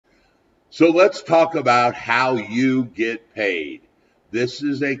So let's talk about how you get paid. This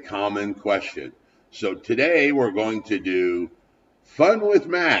is a common question. So today we're going to do fun with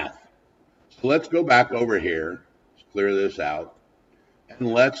math. So let's go back over here. Let's clear this out.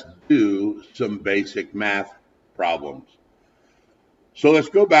 And let's do some basic math problems. So let's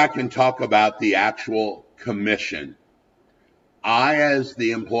go back and talk about the actual commission. I, as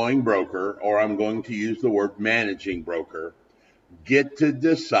the employing broker, or I'm going to use the word managing broker, get to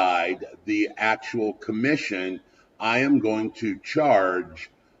decide the actual commission I am going to charge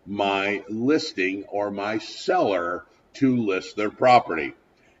my listing or my seller to list their property.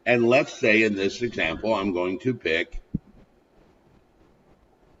 And let's say in this example, I'm going to pick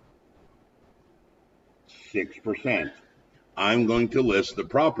 6%. I'm going to list the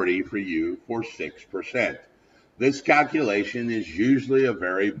property for you for 6%. This calculation is usually a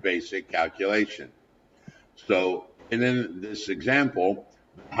very basic calculation. So, and in this example,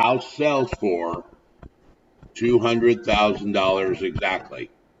 the house sells for $200,000 exactly.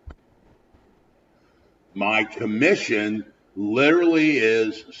 My commission literally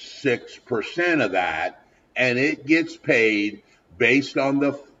is 6% of that, and it gets paid based on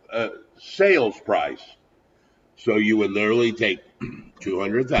the sales price. So you would literally take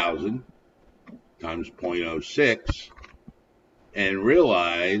 200,000 times 0.06 and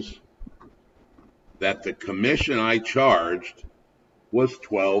realize that the commission I charged was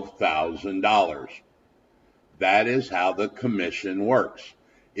 $12,000. That is how the commission works.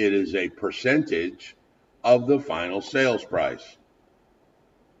 It is a percentage of the final sales price.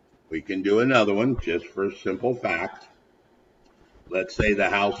 We can do another one just for simple fact. Let's say the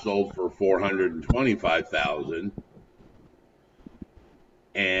house sold for $425,000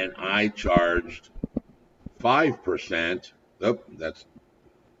 and I charged 5%.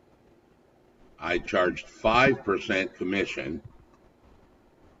 I charged 5% commission.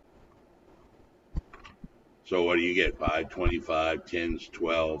 So what do you get? 5, 25, 10s,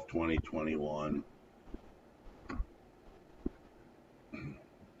 12, 20, 21.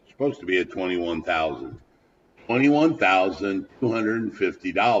 It's supposed to be at 21,000.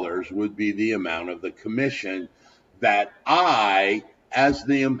 $21,250 would be the amount of the commission that I, as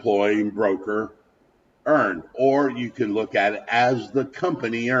the employee broker, earned. Or you can look at it as the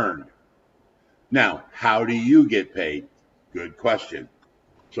company earned. Now, how do you get paid? Good question.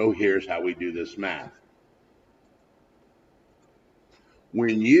 So here's how we do this math.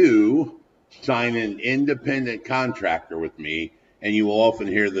 When you sign an independent contractor with me, and you will often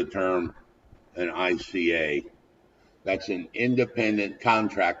hear the term an ICA, that's an independent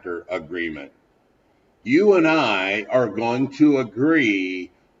contractor agreement. You and I are going to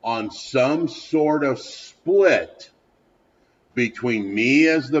agree on some sort of split between me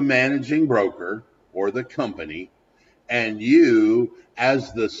as the managing broker or the company and you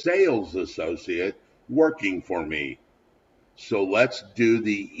as the sales associate working for me. So let's do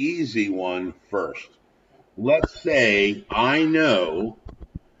the easy one first. Let's say I know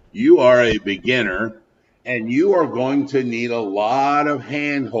you are a beginner and you are going to need a lot of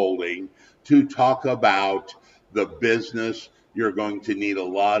hand-holding to talk about the business. You're going to need a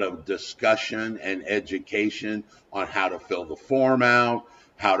lot of discussion and education on how to fill the form out,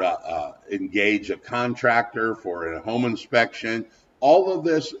 how to engage a contractor for a home inspection. All of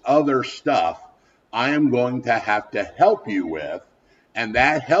this other stuff I am going to have to help you with, and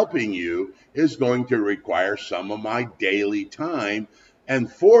that helping you is going to require some of my daily time.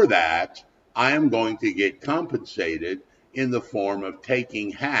 And for that, I am going to get compensated in the form of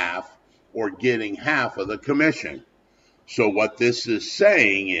taking half or getting half of the commission. So what this is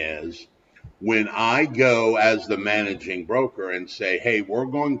saying is, when I go as the managing broker and say, hey, we're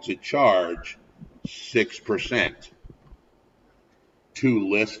going to charge 6% to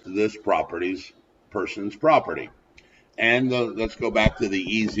list this person's property. And let's go back to the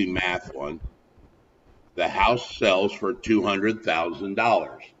easy math one. The house sells for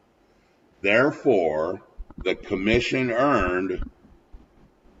 $200,000. Therefore, the commission earned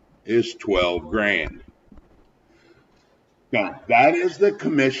is $12,000. Now, that is the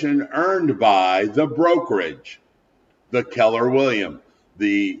commission earned by the brokerage, the Keller Williams,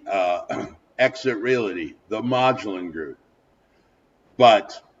 the Exit Realty, the Modulin Group.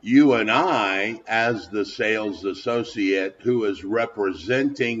 But you and I, as the sales associate who is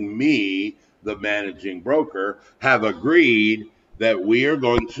representing me, the managing broker, have agreed that we are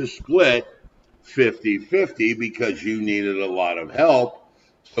going to split 50-50 because you needed a lot of help.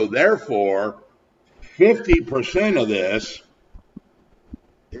 So therefore, 50% of this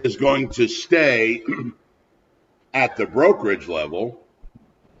is going to stay at the brokerage level,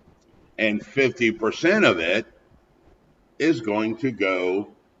 and 50% of it is going to go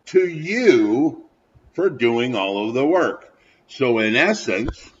to you for doing all of the work. So in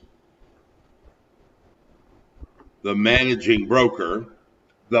essence, the managing broker,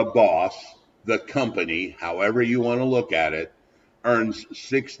 the boss, the company, however you want to look at it, earns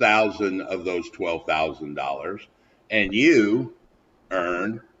 $6,000 of those $12,000, and you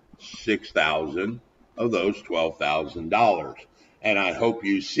earn $6,000 of those $12,000. And I hope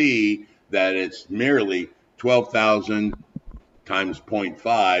you see that it's merely 12,000 times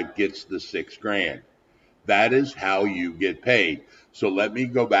 0.5 gets the $6,000. That is how you get paid. So let me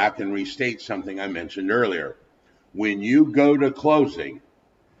go back and restate something I mentioned earlier. When you go to closing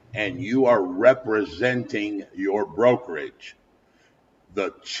and you are representing your brokerage,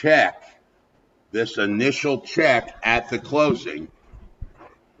 the check, this initial check at the closing,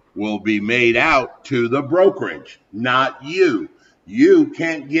 will be made out to the brokerage, not you. You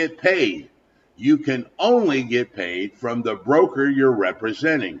can't get paid. You can only get paid from the broker you're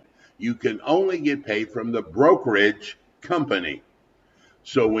representing. You can only get paid from the brokerage company.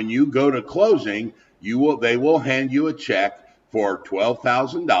 So when you go to closing, they will hand you a check for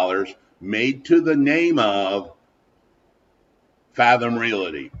 $12,000 made to the name of Fathom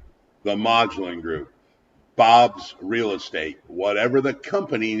Realty, the Modular Group, Bob's Real Estate, whatever the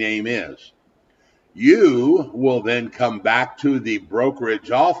company name is. You will then come back to the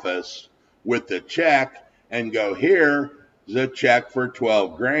brokerage office with the check and go, here's a check for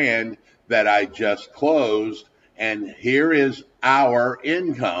 $12,000 that I just closed, and here is our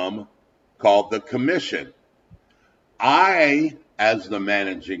income called the commission. I, as the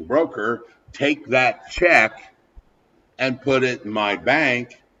managing broker, take that check and put it in my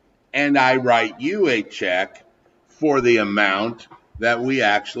bank, and I write you a check for the amount that we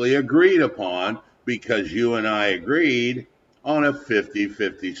actually agreed upon, because you and I agreed on a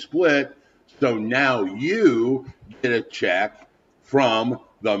 50-50 split. So now you get a check from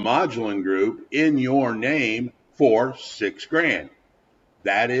the Modular Group in your name for $6,000.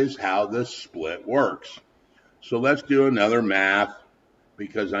 That is how the split works. So let's do another math,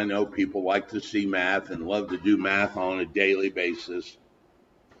 because I know people like to see math and love to do math on a daily basis.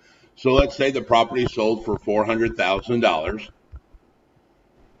 So let's say the property sold for $400,000.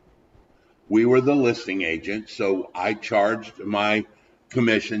 We were the listing agent, so I charged my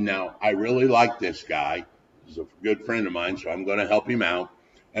commission. Now, I really like this guy. He's a good friend of mine, so I'm going to help him out.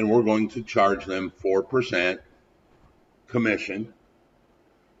 And we're going to charge them 4% commission.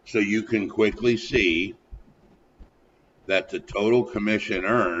 So you can quickly see that the total commission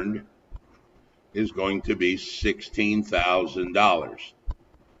earned is going to be $16,000.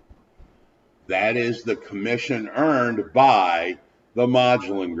 That is the commission earned by the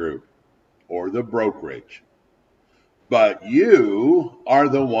Modular Group or the brokerage. But you are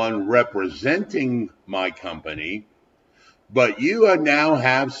the one representing my company, but you now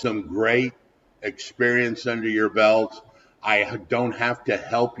have some great experience under your belt. I don't have to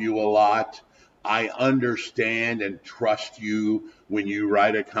help you a lot. I understand and trust you when you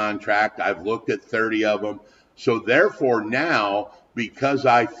write a contract. I've looked at 30 of them. So therefore now, because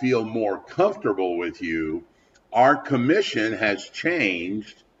I feel more comfortable with you, our commission has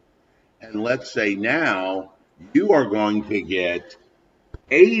changed. And let's say now you are going to get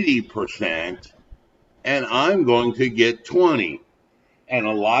 80% and I'm going to get 20%. And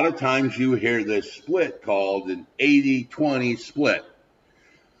a lot of times you hear this split called an 80-20 split.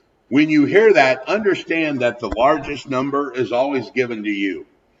 When you hear that, understand that the largest number is always given to you.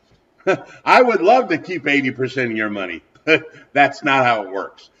 I would love to keep 80% of your money, but that's not how it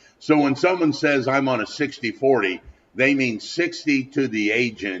works. So when someone says I'm on a 60-40, they mean 60 to the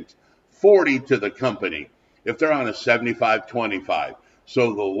agent, 40 to the company, if they're on a 75-25.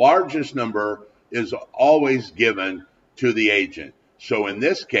 So the largest number is always given to the agent. So in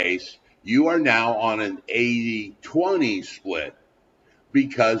this case, you are now on an 80-20 split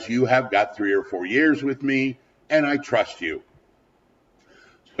because you have got 3 or 4 years with me and I trust you.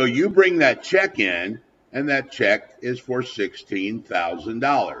 So you bring that check in, and that check is for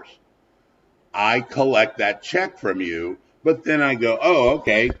 $16,000. I collect that check from you, but then I go, oh,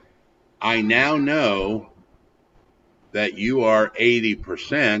 okay, I now know that you are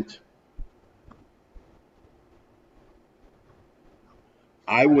 80%.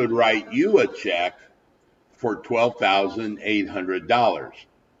 I would write you a check for $12,800.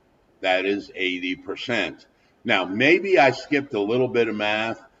 That is 80%. Now, maybe I skipped a little bit of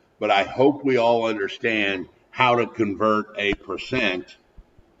math, but I hope we all understand how to convert a percent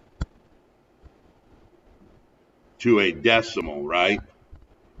to a decimal, right?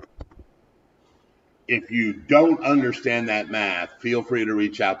 If you don't understand that math, feel free to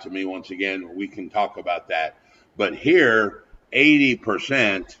reach out to me once again. We can talk about that. But here,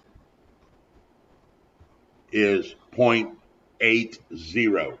 80% is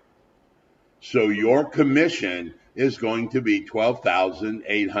 0.80. So your commission is going to be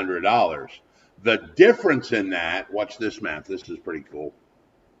 $12,800. The difference in that, watch this math, this is pretty cool.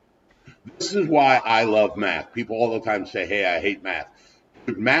 This is why I love math. People all the time say, hey, I hate math.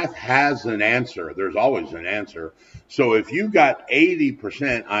 Math has an answer. There's always an answer. So if you got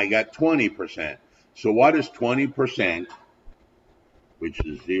 80%, I got 20%. So what is 20%, which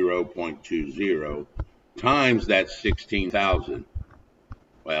is 0.20, times that 16,000?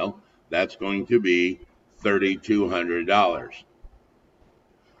 Well, that's going to be $3,200.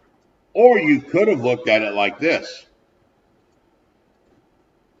 Or you could have looked at it like this.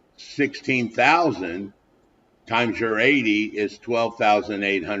 16,000 times your 80 is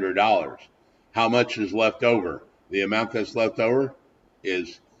 $12,800. How much is left over? The amount that's left over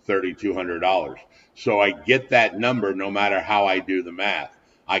is $3,200. So I get that number no matter how I do the math.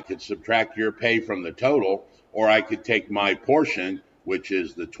 I could subtract your pay from the total, or I could take my portion, which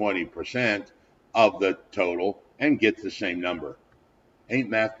is the 20% of the total, and get the same number. Ain't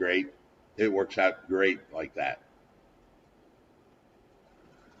math great? It works out great like that.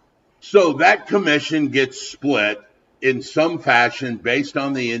 So that commission gets split in some fashion based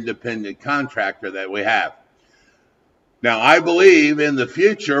on the independent contractor that we have. Now, I believe in the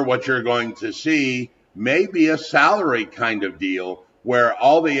future what you're going to see may be a salary kind of deal where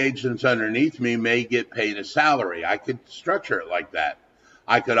all the agents underneath me may get paid a salary. I could structure it like that.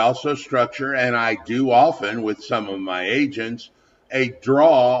 I could also structure, and I do often with some of my agents, a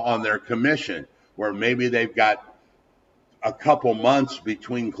draw on their commission where maybe they've got a couple months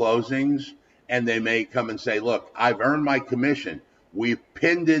between closings and they may come and say, look, I've earned my commission. We've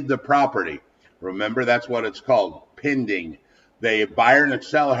pended the property. Remember, that's what it's called, pending. The buyer and the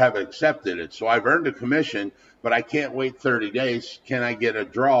seller have accepted it. So I've earned a commission, but I can't wait 30 days. Can I get a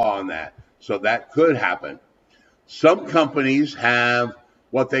draw on that? So that could happen. Some companies have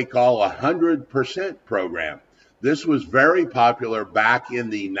what they call a 100% program. This was very popular back in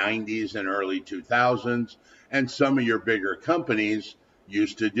the 90s and early 2000s, and some of your bigger companies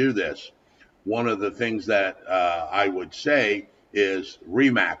used to do this. One of the things that I would say is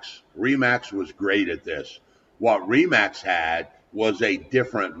Remax. Remax was great at this. What Remax had was a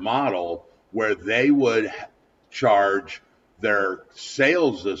different model where they would charge their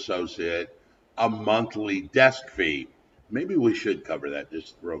sales associate a monthly desk fee. Maybe we should cover that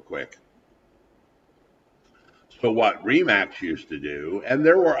just real quick. So what Remax used to do, and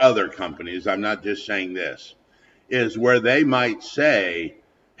there were other companies, I'm not just saying this, is where they might say,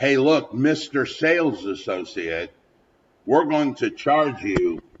 hey, look, Mr. Sales Associate, we're going to charge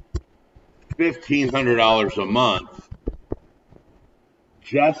you $1,500 a month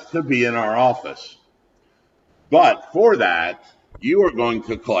just to be in our office. But for that, you are going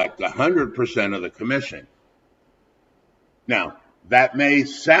to collect 100% of the commission. Now, that may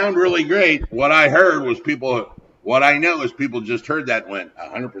sound really great. What I know is people just heard that and went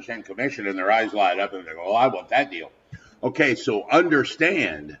 100% commission and their eyes light up and they go, oh, I want that deal. Okay, so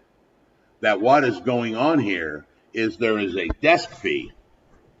understand that what is going on here is there is a desk fee,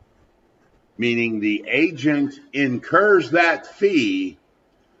 meaning the agent incurs that fee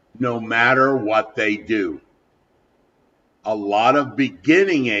no matter what they do. A lot of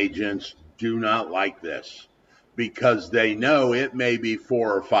beginning agents do not like this because they know it may be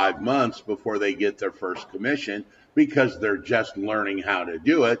 4 or 5 months before they get their first commission because they're just learning how to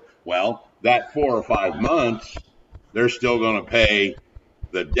do it. Well, that 4 or 5 months, they're still going to pay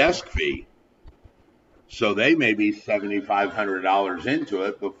the desk fee. So they may be $7,500 into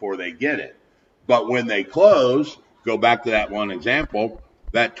it before they get it. But when they close, go back to that one example,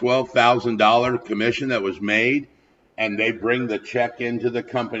 that $12,000 commission that was made, and they bring the check into the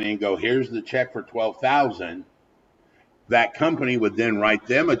company and go, here's the check for $12,000. That company would then write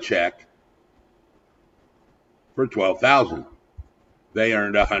them a check for $12,000. They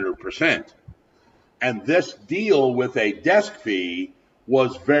earned 100%. And this deal with a desk fee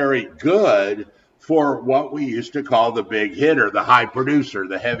was very good for what we used to call the big hitter, the high producer,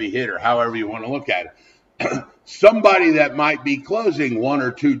 the heavy hitter, however you want to look at it. Somebody that might be closing 1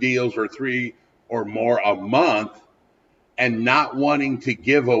 or 2 deals or 3 or more a month and not wanting to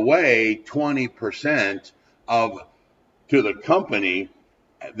give away 20% to the company.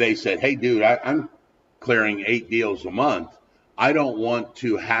 They said, hey, dude, I'm clearing 8 deals a month. I don't want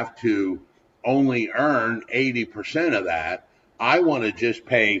to have to only earn 80% of that. I want to just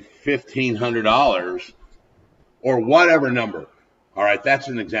pay $1,500 or whatever number. All right, that's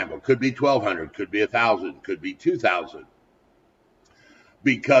an example. Could be $1,200, could be $1,000, could be $2,000.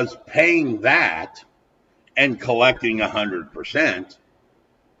 Because paying that and collecting 100%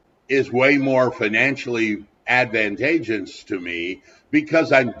 is way more financially advantageous to me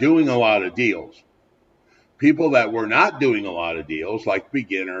because I'm doing a lot of deals. People that were not doing a lot of deals, like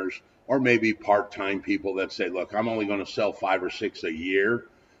beginners or maybe part-time people that say, look, I'm only going to sell 5 or 6 a year,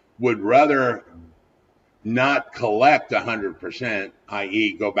 would rather not collect 100%,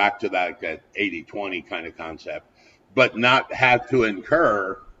 i.e. go back to that 80-20 kind of concept, but not have to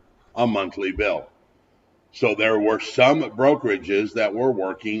incur a monthly bill. So there were some brokerages that were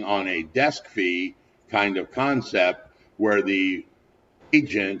working on a desk fee kind of concept where the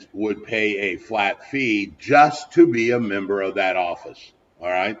agent would pay a flat fee just to be a member of that office. All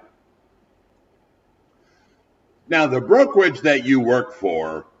right. Now, the brokerage that you work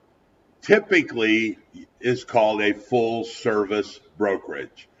for typically is called a full service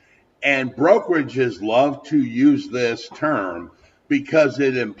brokerage. And brokerages love to use this term because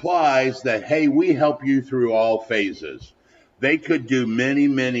it implies that, hey, we help you through all phases. They could do many,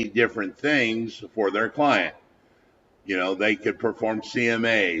 many different things for their client. You know, they could perform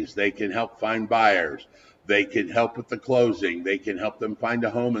CMAs. They can help find buyers. They can help with the closing. They can help them find a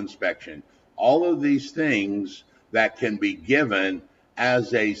home inspection. All of these things that can be given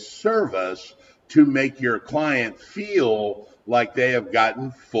as a service to make your client feel like they have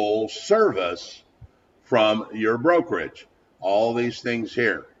gotten full service from your brokerage. All these things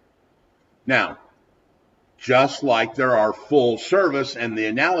here. Now, just like there are full service, and the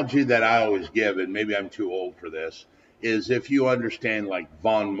analogy that I always give, and maybe I'm too old for this, is if you understand like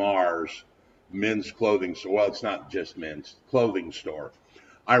Von Maur's men's clothing store. Well, it's not just men's clothing store.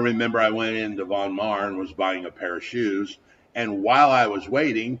 I remember I went into Von Maur and was buying a pair of shoes. And while I was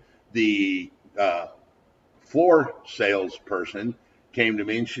waiting, the floor salesperson came to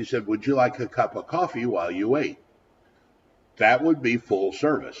me and she said, would you like a cup of coffee while you wait? That would be full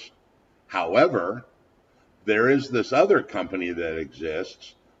service. However, there is this other company that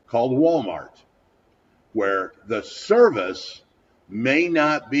exists called Walmart, where the service may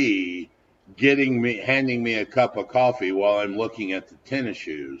not be handing me a cup of coffee while I'm looking at the tennis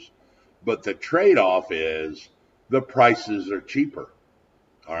shoes, but the trade-off is the prices are cheaper.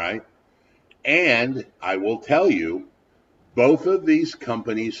 All right. And I will tell you, both of these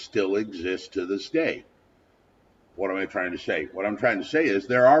companies still exist to this day. What am I trying to say? What I'm trying to say is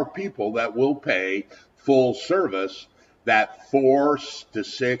there are people that will pay full service that 4 to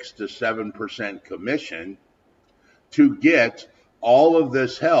 6 to 7% commission to get all of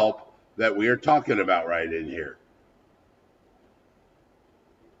this help that we are talking about right in here.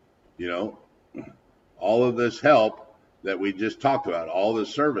 You know, all of this help that we just talked about, all the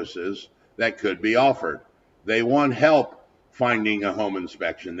services that could be offered. They want help finding a home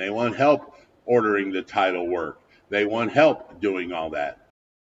inspection. They want help ordering the title work. They want help doing all that.